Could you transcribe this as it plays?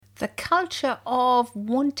The culture of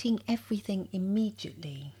wanting everything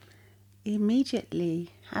immediately.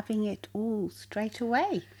 Immediately having it all straight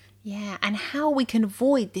away. Yeah, and how we can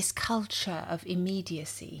avoid this culture of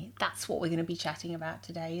immediacy. That's what we're going to be chatting about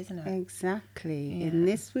today, isn't it? Exactly. Yeah. In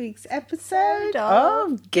this week's episode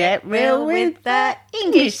of Get Real with the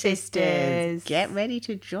English Sisters. Get ready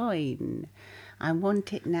to join. I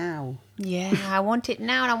want it now. Yeah, I want it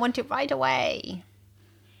now and I want it right away.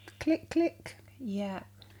 Click, click. Yeah.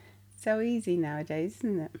 So easy nowadays,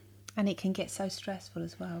 isn't it? And it can get so stressful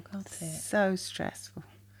as well, can't it? So stressful.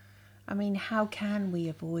 I mean, how can we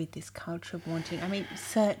avoid this culture of wanting? I mean,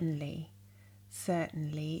 certainly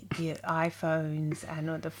the iPhones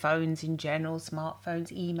and the phones in general,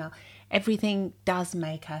 smartphones, email, everything does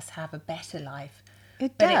make us have a better life.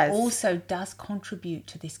 It But does. it also does contribute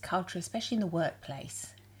to this culture, especially in the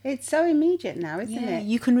workplace. It's so immediate now, isn't it?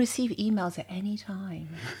 You can receive emails at any time.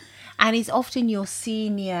 And it's often your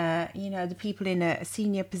senior, the people in a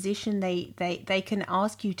senior position, they can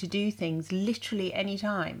ask you to do things literally any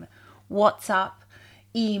time. WhatsApp,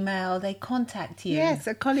 email, they contact you. Yes,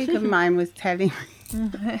 a colleague of mine was telling me.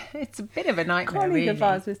 It's a bit of a nightmare, A colleague really. of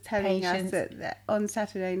ours was telling Patience. us that on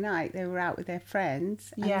Saturday night they were out with their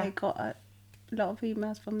friends and they got a lot of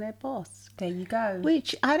emails from their boss. There you go.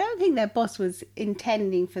 Which I don't think their boss was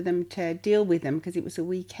intending for them to deal with them because it was a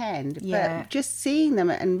weekend. Yeah. But just seeing them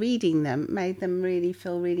and reading them made them really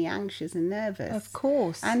feel really anxious and nervous. Of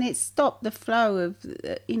course. And it stopped the flow of,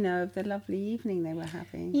 of the lovely evening they were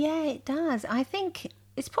having. Yeah, it does. I think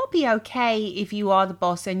it's probably okay if you are the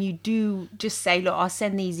boss and you do just say, look, I'll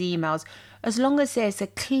send these emails, as long as there's a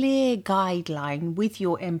clear guideline with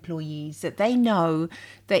your employees that they know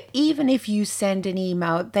that even if you send an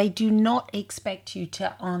email, they do not expect you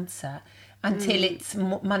to answer until it's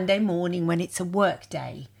Monday morning when it's a work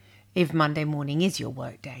day, if Monday morning is your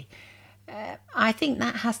work day. I think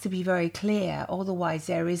that has to be very clear. Otherwise,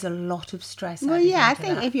 there is a lot of stress. Well, yeah, I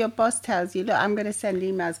think if your boss tells you, look, I'm going to send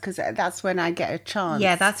emails because that's when I get a chance.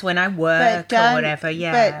 Yeah, that's when I work or whatever,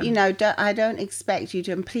 yeah. But, I don't expect you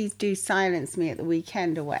to, and please do silence me at the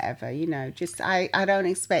weekend or whatever, I don't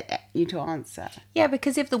expect you to answer. Yeah,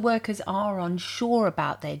 because if the workers are unsure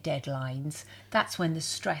about their deadlines, that's when the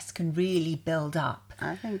stress can really build up.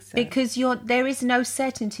 I think so. Because there is no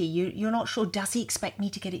certainty. You're not sure, does he expect me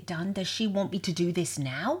to get it done? Does she want me to do this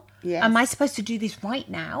now? Yes. Am I supposed to do this right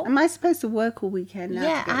now? Am I supposed to work all weekend now?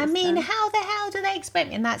 Yeah, I mean, done? how the hell do they expect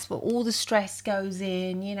me? And that's where all the stress goes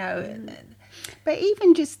in, But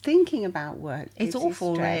even just thinking about work, It's gives you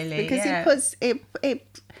awful, stress, really, because yeah. it puts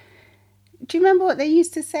it. Do you remember what they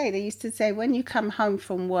used to say? They used to say, when you come home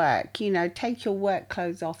from work, take your work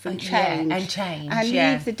clothes off and change. And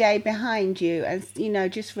leave the day behind you and,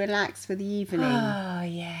 just relax for the evening. Oh,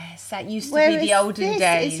 yes. That used to Whereas be the olden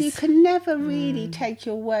days. you can never really take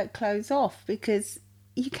your work clothes off because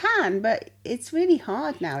you can, but it's really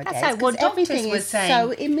hard nowadays. That's like what doctors everything were is saying.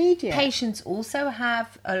 so immediate. Patients also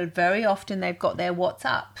have, very often they've got their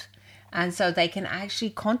WhatsApp. And so they can actually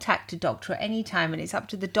contact a doctor at any time, and it's up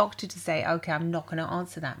to the doctor to say, okay, I'm not going to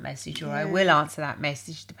answer that message, or I will answer that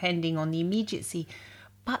message, depending on the immediacy.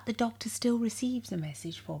 But the doctor still receives a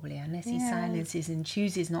message, probably, unless he silences and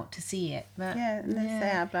chooses not to see it. But, Unless they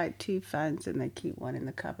have like 2 phones and they keep one in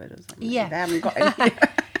the cupboard or something. Yeah. They haven't got any.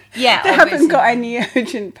 Yeah, They haven't got any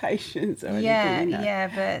urgent patients or anything.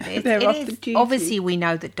 But They're off it the is duty. obviously we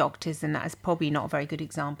know that doctors, and that is probably not a very good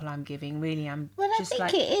example I'm giving. Really, I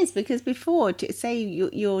think it is, because before, say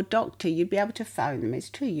your doctor, you'd be able to phone them. It's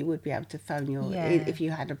true, you would be able to phone if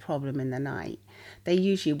you had a problem in the night. There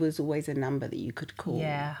usually was always a number that you could call.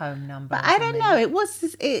 Yeah, home number. But I don't know.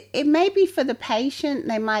 It may be for the patient.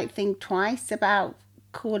 They might think twice about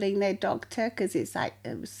calling their doctor because it's like,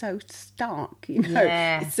 it was so stark,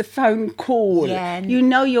 it's a phone call.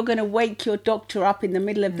 You're going to wake your doctor up in the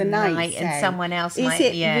middle of the night and someone else is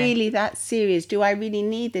it really that serious? Do I really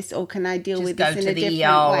need this, or can I deal with this in a different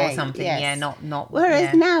way? Or something. Yes. Not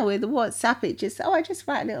whereas now with WhatsApp, it just I just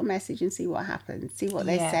write a little message and see what happens, see what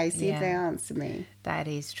they say, see if they answer me. That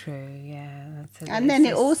is true. And then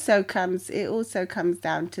it also comes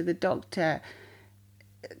down to the doctor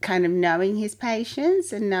kind of knowing his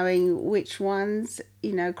patients and knowing which ones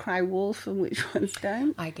cry wolf and which ones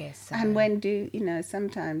don't. I guess so. And when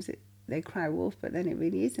sometimes they cry wolf, but then it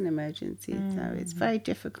really is an emergency. So it's very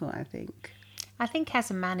difficult, I think. I think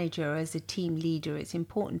as a manager, as a team leader, it's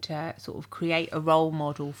important to sort of create a role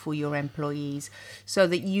model for your employees so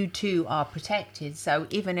that you too are protected. So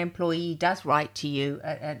if an employee does write to you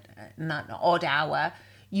at an odd hour,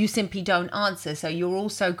 you simply don't answer. So you're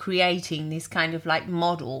also creating this kind of like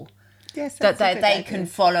model that they can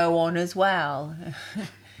follow on as well.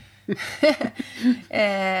 You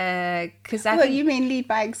mean lead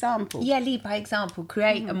by example? Yeah, lead by example.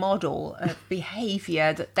 Create a model of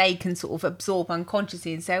behaviour that they can sort of absorb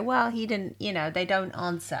unconsciously and say, well, he didn't, they don't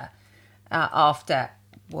answer after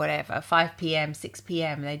whatever, 5 p.m, 6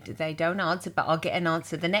 p.m. They don't answer, but I'll get an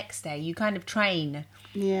answer the next day. You kind of train.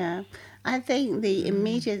 Yeah. I think the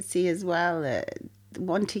immediacy as well,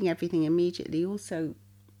 wanting everything immediately also,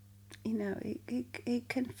 it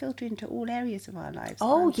can filter into all areas of our lives.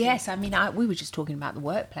 Oh, yes. I mean, we were just talking about the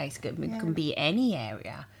workplace. It can be any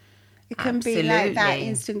area. It can be like that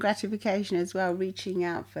instant gratification as well, reaching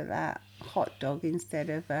out for that hot dog instead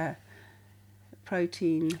of a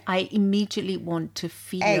protein. I immediately want to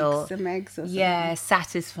feel... Some eggs or something. Yeah,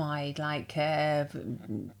 satisfied, like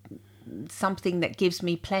something that gives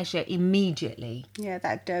me pleasure immediately. Yeah,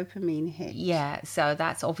 that dopamine hit. Yeah, so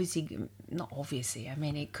that's not obviously, I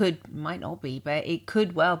mean, might not be, but it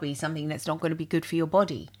could well be something that's not going to be good for your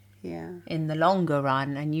body. Yeah. In the longer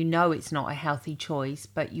run, and it's not a healthy choice,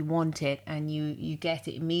 but you want it and you get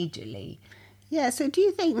it immediately. Yeah, so do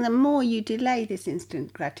you think the more you delay this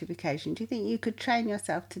instant gratification, do you think you could train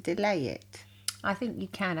yourself to delay it? I think you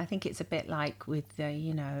can. I think it's a bit like with,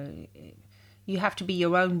 you have to be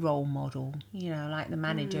your own role model, like the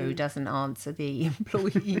manager who doesn't answer the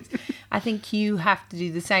employees. I think you have to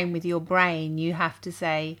do the same with your brain. You have to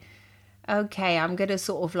say, okay, I'm going to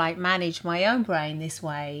sort of like manage my own brain this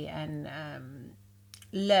way and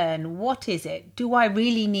learn, what is it? Do I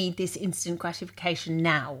really need this instant gratification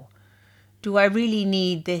now? Do I really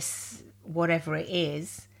need this, whatever it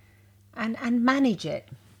is? And manage it,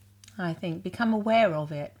 I think. Become aware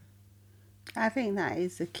of it. I think that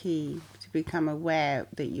is the key, to become aware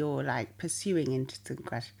that you're like pursuing instant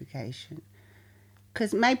gratification.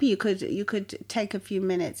 Because maybe you could take a few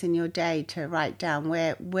minutes in your day to write down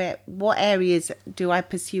what areas do I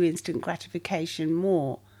pursue instant gratification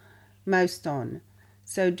most on.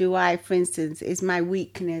 So do I, for instance, is my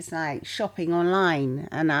weakness like shopping online,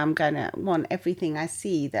 and I'm going to want everything I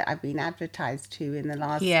see that I've been advertised to in the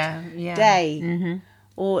last day? Mm-hmm.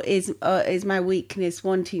 Or is my weakness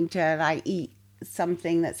wanting to like eat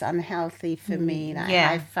something that's unhealthy for me, like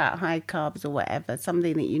high fat, high carbs or whatever,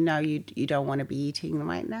 something that you don't want to be eating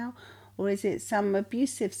right now? Or is it some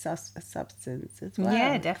abusive substance as well?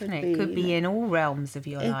 Yeah, definitely. It could be in all realms of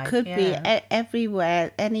your life. It could be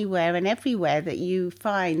everywhere, anywhere and everywhere that you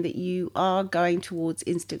find that you are going towards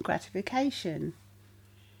instant gratification.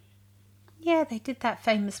 Yeah, they did that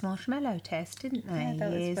famous marshmallow test, didn't they? Yeah,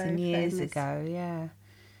 years and years ago, yeah.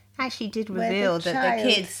 Actually did Where reveal that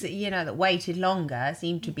the kids, that waited longer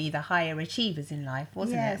seemed to be the higher achievers in life,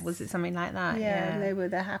 wasn't it? Was it something like that? Yeah, and they were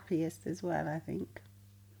the happiest as well, I think.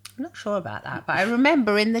 I'm not sure about that, but I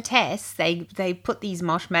remember in the test they put these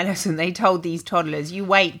marshmallows and they told these toddlers, you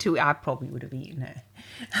wait till... I probably would have eaten it.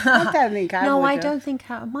 I don't think I would. No, I don't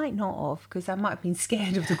think I might not have, because I might have been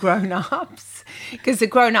scared of the grown-ups. Because the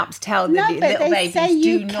grown-ups tell the little babies, they say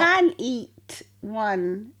you can eat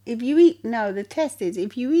one. If you eat... No, the test is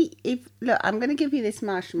look, I'm going to give you this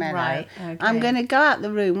marshmallow. Right, okay. I'm going to go out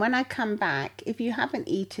the room. When I come back, if you haven't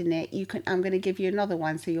eaten it, I'm going to give you another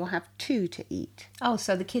one, so you'll have 2 to eat. Oh,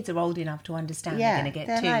 so the kids are old enough to understand they're going to get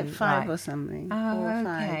 2. Yeah, they're like 5 or something. Oh, 4 or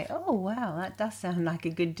okay. 5. Oh, wow, that does sound like a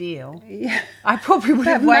good deal. Yeah. I probably would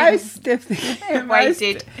have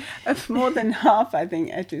waited. Of more than half, I think,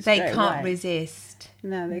 ate it They can't resist.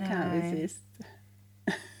 No, they can't resist.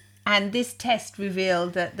 And this test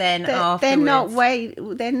revealed that then afterwards... They're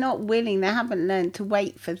not willing, they haven't learned to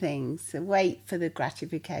wait for things, to wait for the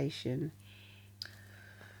gratification.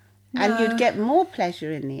 No. And you'd get more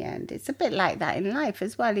pleasure in the end. It's a bit like that in life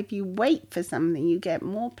as well. If you wait for something, you get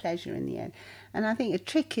more pleasure in the end. And I think a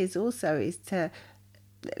trick is to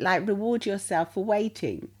like reward yourself for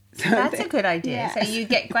waiting. So that's a good idea. Yeah. So you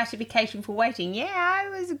get gratification for waiting. Yeah, I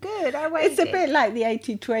was good. I waited. It's a bit like the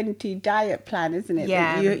 80-20 diet plan, isn't it?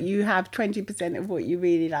 Yeah. You have 20% of what you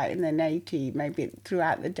really like and then 80 maybe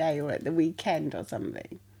throughout the day or at the weekend or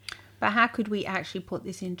something. But how could we actually put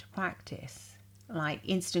this into practice? Like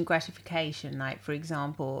instant gratification, like for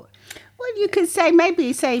example... Well, you could say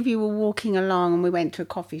if you were walking along and we went to a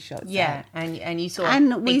coffee shop. Yeah, and you saw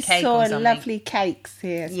and a big we cake saw or something. Lovely cakes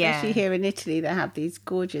here, especially here in Italy. They have these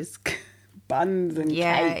gorgeous buns and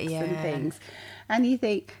cakes and things. And you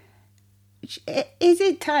think, is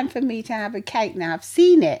it time for me to have a cake now? I've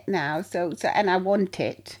seen it now, so and I want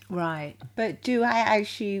it. Right. But do I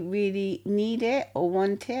actually really need it or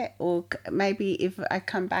want it? Or maybe if I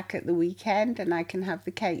come back at the weekend and I can have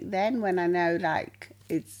the cake then, when I know like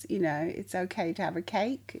it's, it's okay to have a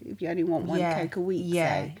cake if you only want one cake a week,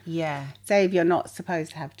 say. Yeah. Say if you're not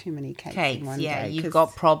supposed to have too many cakes in one day. You've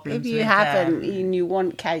got problems if you with, haven't and you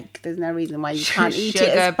want cake, there's no reason why you can't eat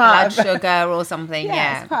sugar, it as blood sugar or something.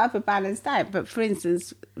 It's part of a balanced diet. But for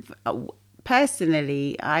instance,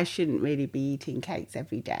 personally, I shouldn't really be eating cakes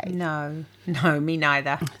every day. No, me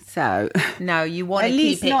neither. So no, you want to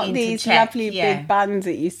keep it not into these check. lovely big buns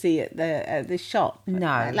that you see at the shop.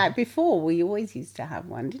 No, like before, we always used to have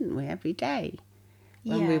one, didn't we? Every day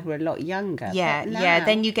when we were a lot younger. Yeah.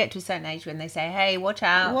 Then you get to a certain age when they say, "Hey, watch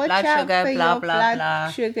out, blood sugar, for blah your blah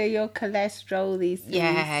blood sugar, your cholesterol, these things."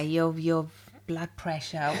 Yeah, your blood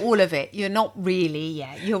pressure, all of it. You're not really,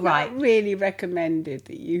 you're right. Not really recommended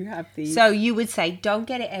that you have these. So you would say, don't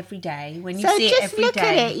get it every day. When you see it every day. So just look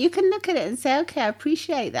at it. You can look at it and say, okay, I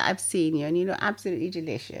appreciate that I've seen you and you look absolutely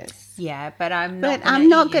delicious. Yeah, but I'm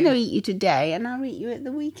not going to eat you today, and I'll eat you at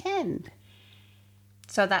the weekend.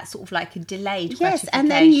 So that's sort of like a delayed gratification.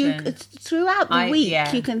 And then throughout the week,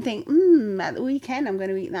 you can think, at the weekend, I'm going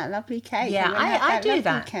to eat that lovely cake. Yeah, I do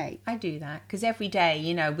that. Cake. I do that because every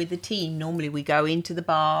day, with the team, normally we go into the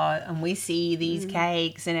bar and we see these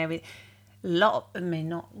cakes and everything. Not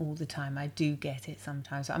all the time. I do get it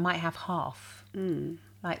sometimes. I might have half.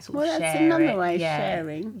 Like sort of share it. Well, that's another way of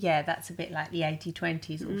sharing. Yeah, that's a bit like the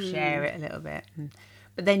 80-20, sort of share it a little bit.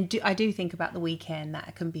 But then I do think about the weekend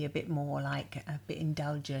that can be a bit more like a bit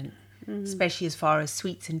indulgent, especially as far as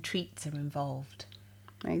sweets and treats are involved.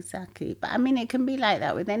 Exactly. But I mean, it can be like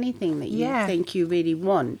that with anything that you think you really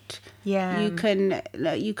want. Yeah. You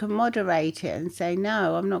can moderate it and say,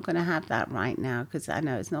 no, I'm not going to have that right now because I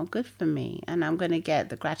know it's not good for me. And I'm going to get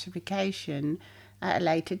the gratification at a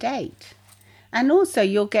later date. And also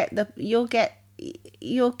you'll get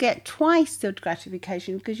twice the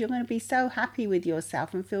gratification because you're going to be so happy with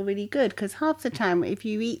yourself and feel really good. Because half the time, if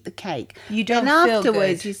you eat the cake, you don't then feel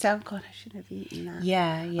afterwards good. You say, "Oh God, I shouldn't have eaten that."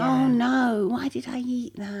 Yeah. Oh no, why did I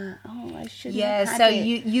eat that? Oh, I shouldn't. Yeah, have so had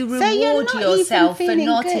it. you reward yourself for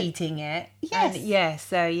not eating it.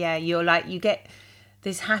 Yes. And you're like you get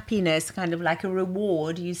this happiness, kind of like a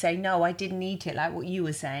reward. You say, "No, I didn't eat it," like what you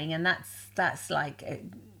were saying, and that's like.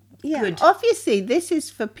 Good. Obviously, this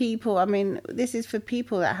is for people. I mean, this is for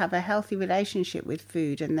people that have a healthy relationship with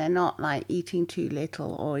food, and they're not like eating too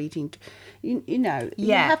little or eating. You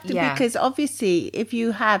have to because obviously, if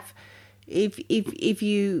you have, if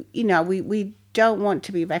you we don't want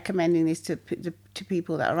to be recommending this to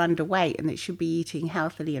people that are underweight and that should be eating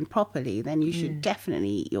healthily and properly. Then you should definitely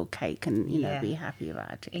eat your cake and be happy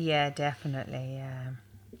about it. Yeah, definitely. Yeah.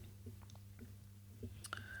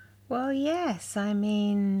 Well, yes, I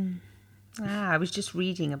mean, I was just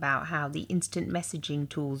reading about how the instant messaging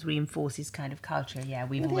tools reinforces kind of culture. Yeah,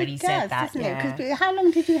 we've already said that. Yeah. Because how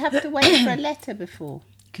long did you have to wait for a letter before?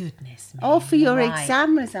 Goodness me. Or for your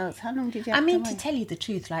exam results, how long did you have to wait? To tell you the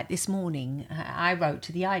truth, like this morning, I wrote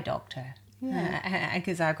to the eye doctor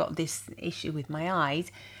because I got this issue with my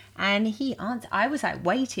eyes. And he answered. I was like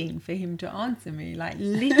waiting for him to answer me, like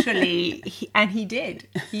literally, and he did.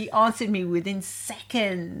 He answered me within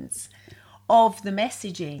seconds of the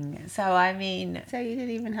messaging. So I mean, so you didn't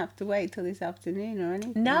even have to wait till this afternoon or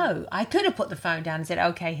anything. No, I could have put the phone down and said,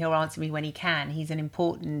 "Okay, he'll answer me when he can. He's an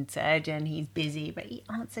important surgeon. He's busy." But he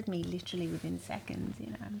answered me literally within seconds.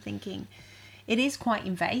 I'm thinking, it is quite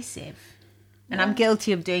invasive. And I'm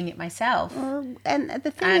guilty of doing it myself. Well, and the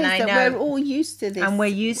thing is that we're all used to this. And we're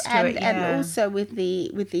used to it, And also with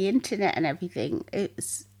the internet and everything,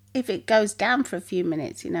 if it goes down for a few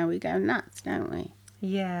minutes, we go nuts, don't we?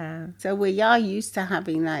 Yeah. So we are used to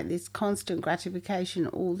having like this constant gratification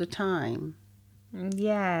all the time.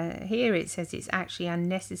 Yeah. Here it says it's actually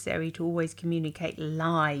unnecessary to always communicate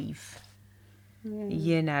live.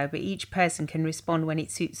 But each person can respond when it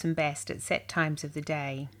suits them best at set times of the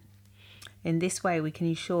day. In this way, we can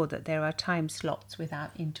ensure that there are time slots without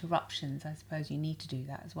interruptions. I suppose you need to do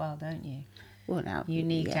that as well, don't you? Well, now you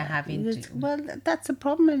need to have well, that's a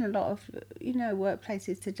problem in a lot of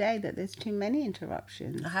workplaces today, that there's too many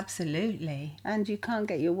interruptions. Absolutely. And you can't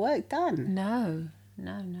get your work done. No.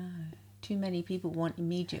 Too many people want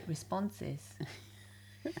immediate responses.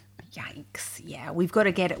 Yikes! Yeah, we've got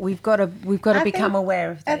to get it. We've got to become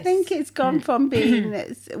aware of this. I think it's gone from being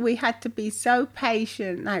that we had to be so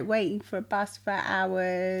patient, like waiting for a bus for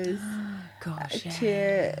hours. Gosh,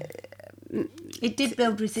 to it did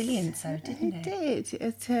build resilience, though, didn't it?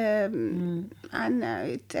 It did. I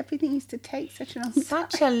know. Everything used to take such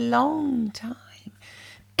a long time.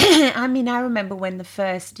 I mean, I remember when the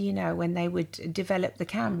first, when they would develop the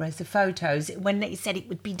cameras, the photos, when they said it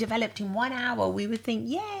would be developed in 1 hour, we would think,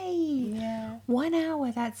 yay, 1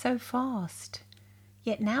 hour, that's so fast.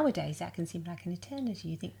 Yet nowadays that can seem like an eternity.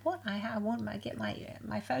 You think, what? I want to get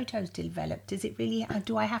my photos developed. Does it really?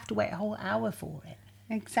 Do I have to wait a whole hour for it?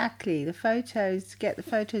 Exactly. The photos, get the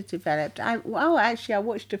photos developed. Actually, I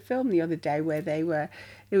watched a film the other day where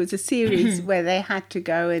it was a series where they had to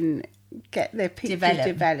go and get their pictures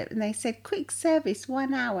developed. And they said, quick service,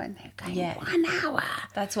 1 hour. And they're going, 1 hour?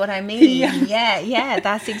 That's what I mean. Yeah,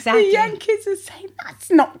 that's exactly. The young kids are saying,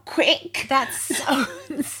 that's not quick. That's so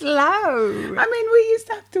slow. I mean, we used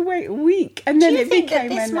to have to wait a week, and then it became an hour. Do you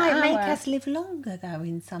think that this might make us live longer, though,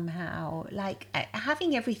 in somehow? Like,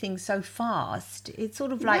 having everything so fast, it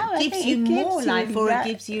sort of like gives you more life, or it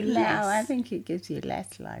gives you less? No, I think it gives you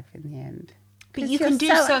less life in the end. But you can do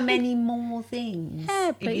so many more things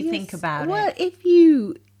if you think about it. Well, if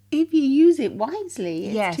you use it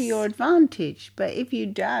wisely, it's to your advantage. But if you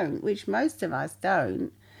don't, which most of us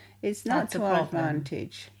don't, it's not to our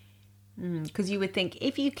advantage. Because you would think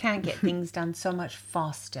if you can get things done so much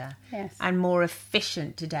faster and more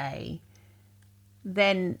efficient today,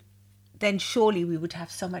 then surely we would have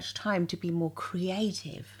so much time to be more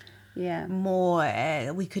creative. Yeah. More,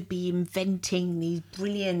 we could be inventing these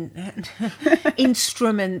brilliant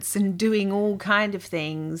instruments and doing all kind of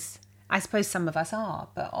things. I suppose some of us are,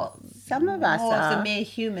 but some of us more are. Of the mere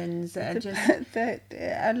humans are just.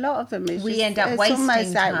 A lot of them is we end up wasting time. It's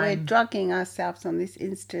almost like we're drugging ourselves on this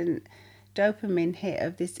instant dopamine hit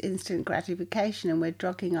of this instant gratification, and we're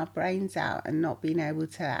drugging our brains out and not being able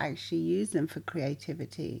to actually use them for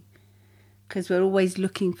creativity. Because we're always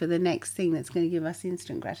looking for the next thing that's going to give us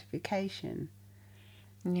instant gratification.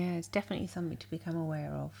 Yeah, it's definitely something to become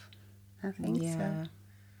aware of. I think so.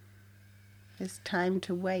 It's time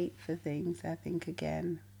to wait for things, I think,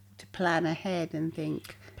 again. To plan ahead and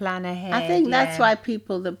think. Plan ahead, I think that's why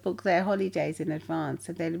people that book their holidays in advance,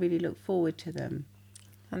 so they really look forward to them.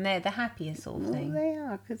 And they're the happiest sort of thing. They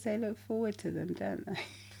are, because they look forward to them, don't they?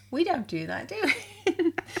 We don't do that, do we?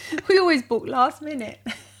 We always book last minute.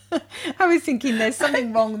 I was thinking there's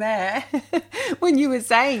something wrong there when you were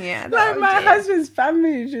saying it. Like my husband's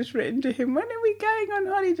family has just written to him, when are we going on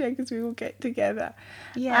holiday? Because we will get together.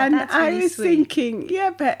 Yeah, and that's really I was thinking,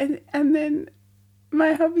 but and then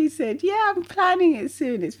my hubby said, I'm planning it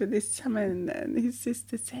soon. It's for this summer. And his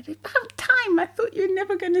sister said, about time. I thought you were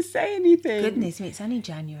never going to say anything. Goodness me, it's only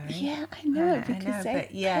January. Yeah, I know. Because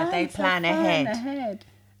they plan ahead.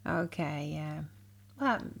 Okay, yeah.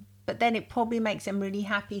 Well, but then it probably makes them really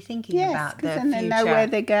happy thinking about the future. Yes, because then they know where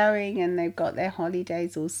they're going and they've got their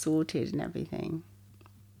holidays all sorted and everything.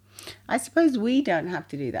 I suppose we don't have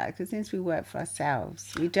to do that because since we work for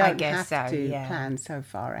ourselves, we don't have to plan so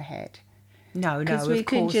far ahead. No, because we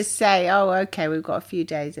can just say, okay, we've got a few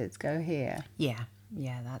days, let's go here. Yeah,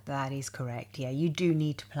 that is correct. Yeah, you do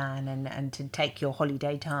need to plan and to take your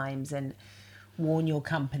holiday times and warn your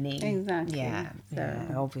company. Exactly. Yeah,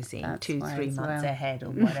 obviously 2-3 months ahead or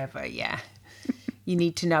whatever. Yeah, you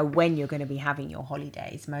need to know when you're going to be having your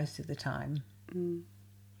holidays most of the time.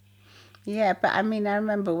 Yeah, but I mean, I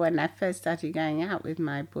remember when I first started going out with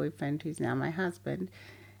my boyfriend, who's now my husband.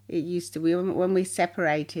 It used to when we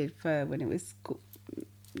separated when it was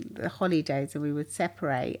the holidays and we would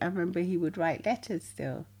separate. I remember he would write letters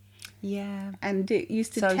still. Yeah. And it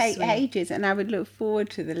used to take ages, and I would look forward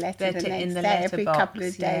to the letter the next day. Every couple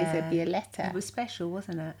of days there'd be a letter. It was special,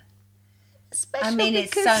 wasn't it? Special. I mean,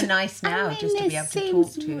 it's so nice now just to be able to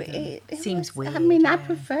talk to them. It seems weird. I mean, I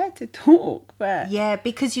prefer to talk, but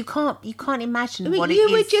because you can't imagine what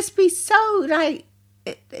you would just be so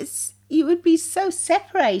you would be so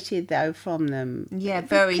separated though from them. Yeah,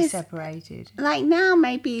 very separated. Like now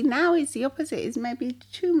is the opposite. Is maybe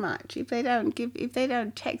too much. If they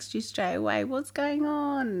don't text you straight away, what's going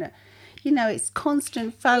on? It's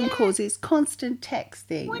constant phone calls. It's constant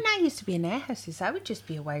texting. When I used to be an air hostess, I would just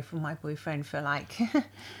be away from my boyfriend for I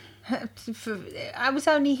was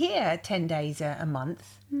only here 10 days a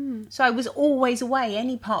month. So I was always away,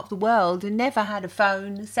 any part of the world, and never had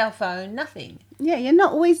a cell phone, nothing. Yeah, you're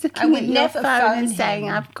not always looking at your phone and him. saying,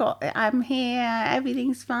 I'm here,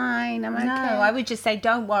 everything's fine, I'm okay. No, I would just say,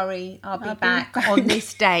 don't worry, I'll be back on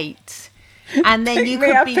this date. And then you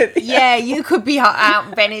could be out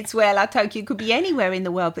in Venezuela, Tokyo, you could be anywhere in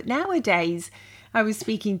the world. But nowadays, I was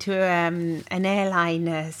speaking to an airline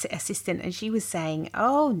assistant, and she was saying,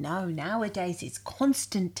 oh no, nowadays it's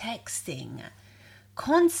constant texting.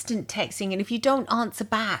 And if you don't answer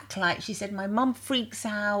back, like she said, my mum freaks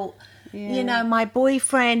out. My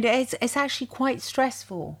boyfriend, it's actually quite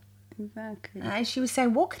stressful. Exactly. And she was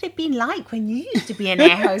saying, what could it be like when you used to be an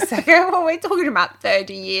air host? I go, well, we're talking about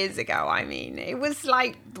 30 years ago. I mean, it was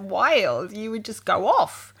like wild. You would just go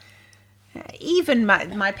off. Even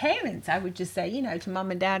my parents, I would just say, you know, to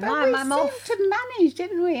mum and dad, But I'm off. we seemed to manage,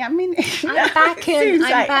 didn't we? I mean,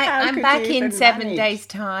 I'm back in 7 days'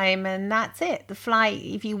 time, and that's it. The flight,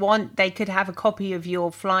 if you want, they could have a copy of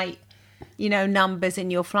your flight, you know, numbers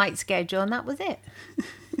and your flight schedule, and that was it.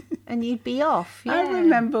 And you'd be off. Yeah. I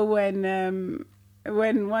remember when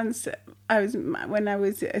once when I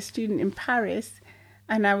was a student in Paris,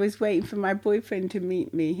 and I was waiting for my boyfriend to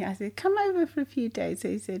meet me. I said, "Come over for a few days." So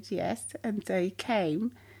he said yes, and so he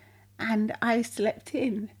came, and I slept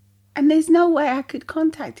in. And there's no way I could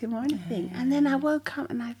contact him or anything. And then I woke up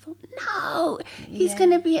and I thought, no, he's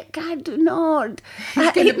going to be at Gare du Nord.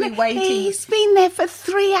 He's going to be waiting. He's been there for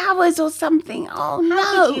 3 hours or something. Oh, no.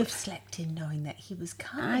 How would you have slept in knowing that he was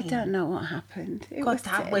coming? I don't know what happened.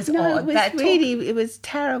 That was odd. It was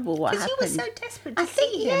terrible what happened. Because you were so desperate to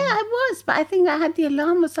see him. Yeah, I was. But I think I had the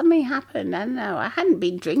alarm or something happened. I don't know. I hadn't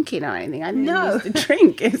been drinking or anything. I didn't used to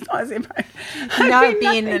drink. It's not as if I'd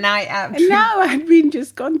been a night out drink. No, I'd been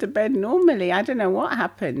just gone to bed normally. I don't know what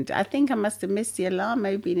happened. I think I must have missed the alarm,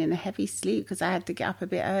 maybe been in a heavy sleep because I had to get up a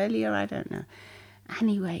bit earlier. I don't know.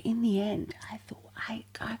 Anyway, in the end, I thought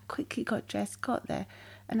I quickly got dressed, got there,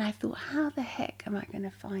 and I thought, how the heck am I going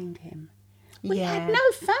to find him? We had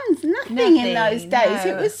no phones, nothing in those days.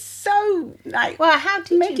 No. It was so like. Well, how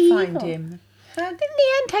did you find him? In the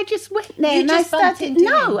end, I just went there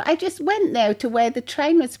I just went there to where the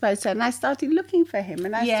train was supposed to, and I started looking for him,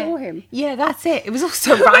 and I saw him. Yeah, that's it. It was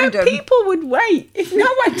also random. People would wait. If no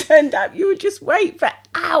one turned up, you would just wait for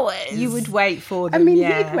hours. You would wait for them. I mean,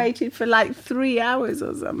 he'd waited for like 3 hours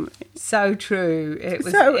or something. So true. It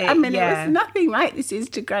was. It was nothing like this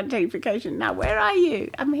instant gratification. Now, where are you?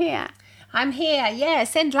 I'm here. I'm here. Yeah,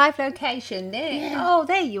 send live location. There. Yeah. Oh,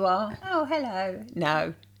 there you are. Oh, hello.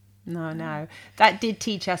 No. That did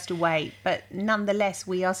teach us to wait, but nonetheless,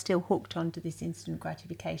 we are still hooked onto this instant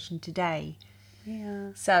gratification today.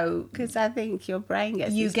 Yeah. So, because I think your brain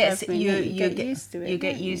gets you get used to it. You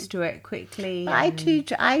get used to it quickly. I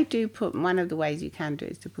do put one of the ways you can do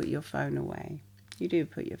it is to put your phone away. You do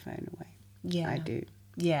put your phone away. Yeah, I do.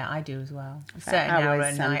 Yeah, I do as well. A certain hour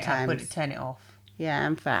at night, I turn it off. Yeah,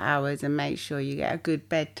 and for hours, and make sure you get a good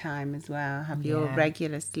bedtime as well. Have your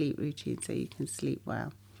regular sleep routine so you can sleep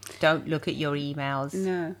well. Don't look at your emails.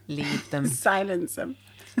 No. Leave them. Silence them.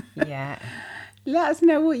 Yeah. Let us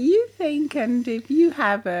know what you think, and if you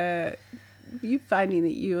have you finding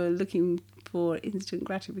that you're looking for instant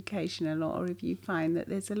gratification a lot, or if you find that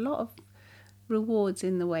there's a lot of rewards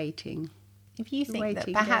in the waiting. If you think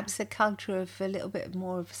that perhaps a culture of a little bit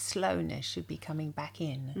more of slowness should be coming back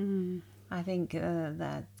in, I think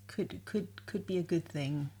that could be a good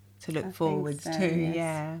thing to look forward to. Yes.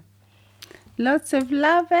 Yeah. Lots of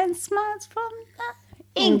love and smiles from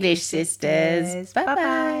the English sisters.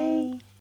 Bye-bye.